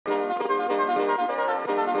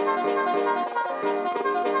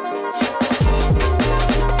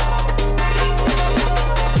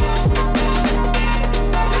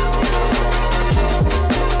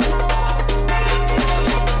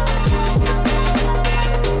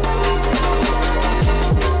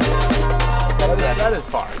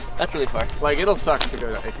That's really far. Like, it'll suck to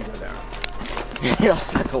go if you go down. It'll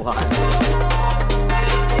suck a lot.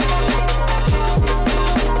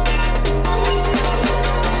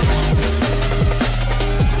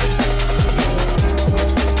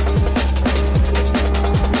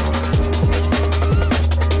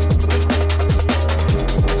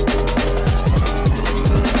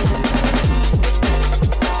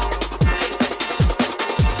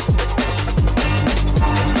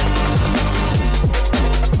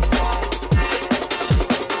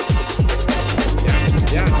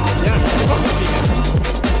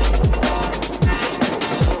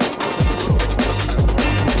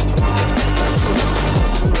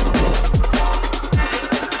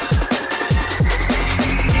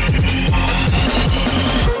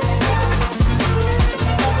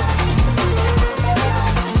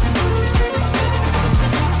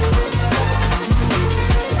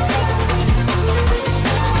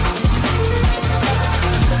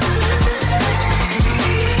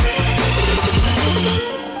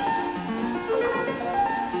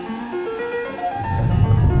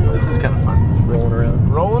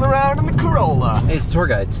 Hey, it's tour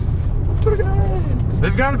guides. Tour guides.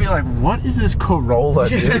 They've got to be like, what is this Corolla,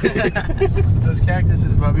 dude? Those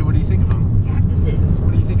cactuses, Bubby, what do you think of them? Cactuses.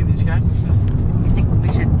 What do you think of these cactuses? I think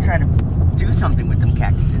we should try to do something with them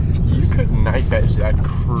cactuses. You could knife edge that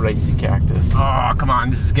crazy cactus. Oh, come on,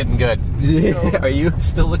 this is getting good. Are you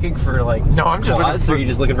still looking for like no, I'm just quads, or are you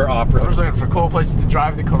just looking for off-road? I'm just looking for cool places to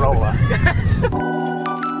drive the Corolla.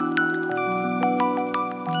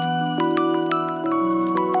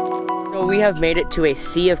 We have made it to a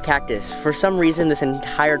sea of cactus. For some reason, this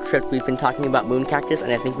entire trip we've been talking about moon cactus,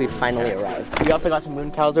 and I think we've finally arrived. We also got some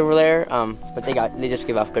moon cows over there, but they just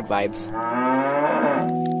give off good vibes.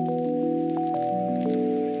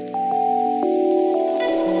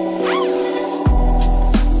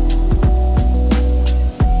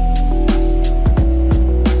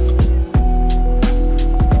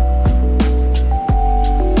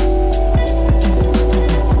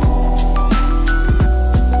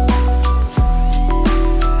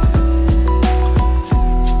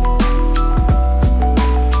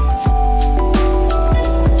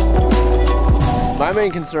 My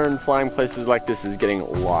main concern flying places like this is getting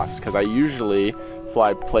lost, because I usually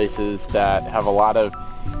fly places that have a lot of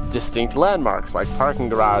distinct landmarks like parking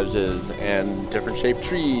garages and different shaped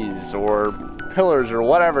trees or pillars or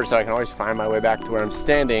whatever, so I can always find my way back to where I'm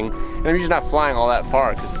standing. And I'm usually not flying all that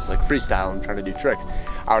far because it's like freestyle and I'm trying to do tricks.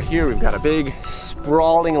 Out here we've got a big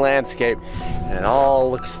sprawling landscape and it all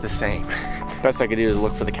looks the same. Best I could do is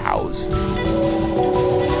look for the cows.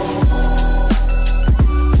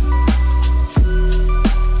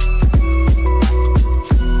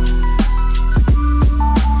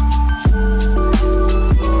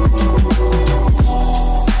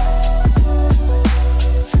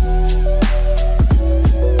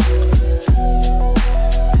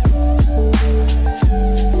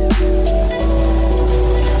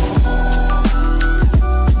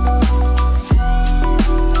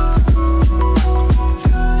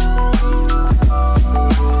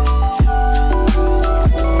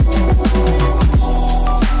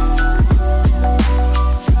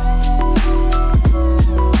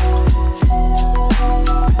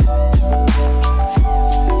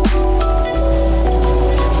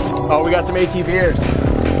 We got some ATVers.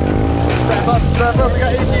 Strap up, we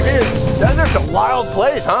got ATVers. Desert's a wild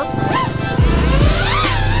place, huh?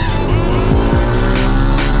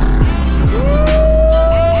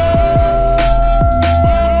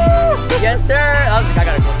 Yes, sir. I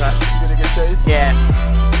got a cool shot. You gonna get chased? Yeah.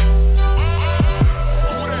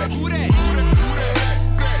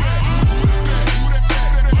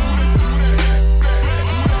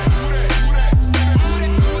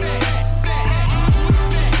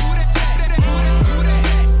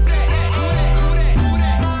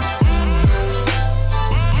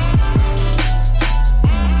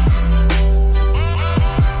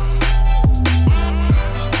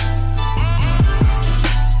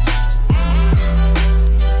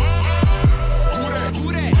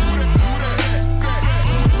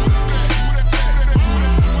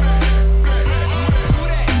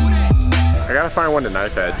 I gotta find one to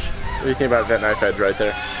knife edge. What do you think about that knife edge right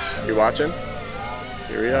there? You watching?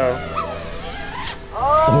 Here we go.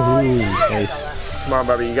 Oh, nice. Come on,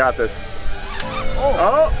 Bubby, you got this.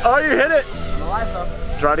 Oh, you hit it.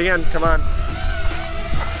 Try it again, come on.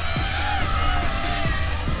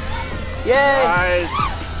 Yay! Nice.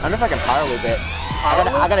 I don't know if I can power loop it.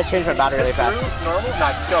 I gotta change my battery really fast. Normal?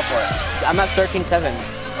 Nah, just go for it. I'm at 13.7.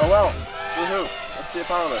 Oh well. Woohoo. Let's see a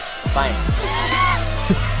power loop. Fine.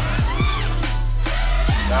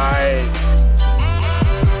 Nice.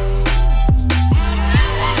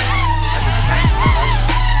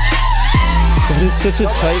 It's such a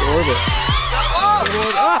tight orbit.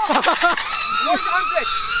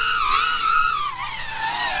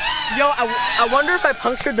 Yo, I wonder if I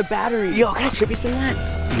punctured the battery. Yo, can I trippy spin that?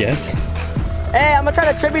 Yes. Hey, I'm gonna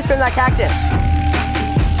try to trippy spin that cactus.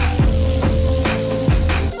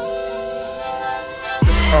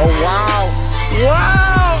 Oh, wow.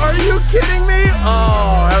 Wow, are you kidding me?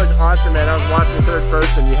 Oh, that was awesome, man. I was watching third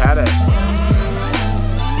person. You had it.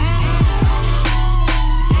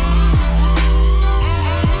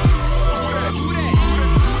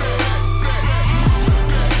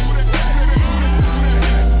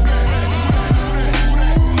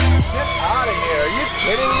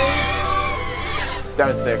 That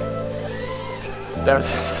was sick. That was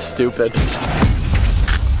stupid.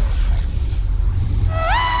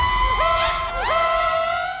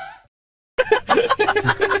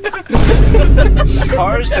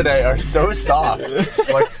 Cars today are so soft.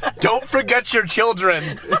 Like, don't forget your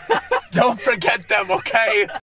children. Don't forget them, okay?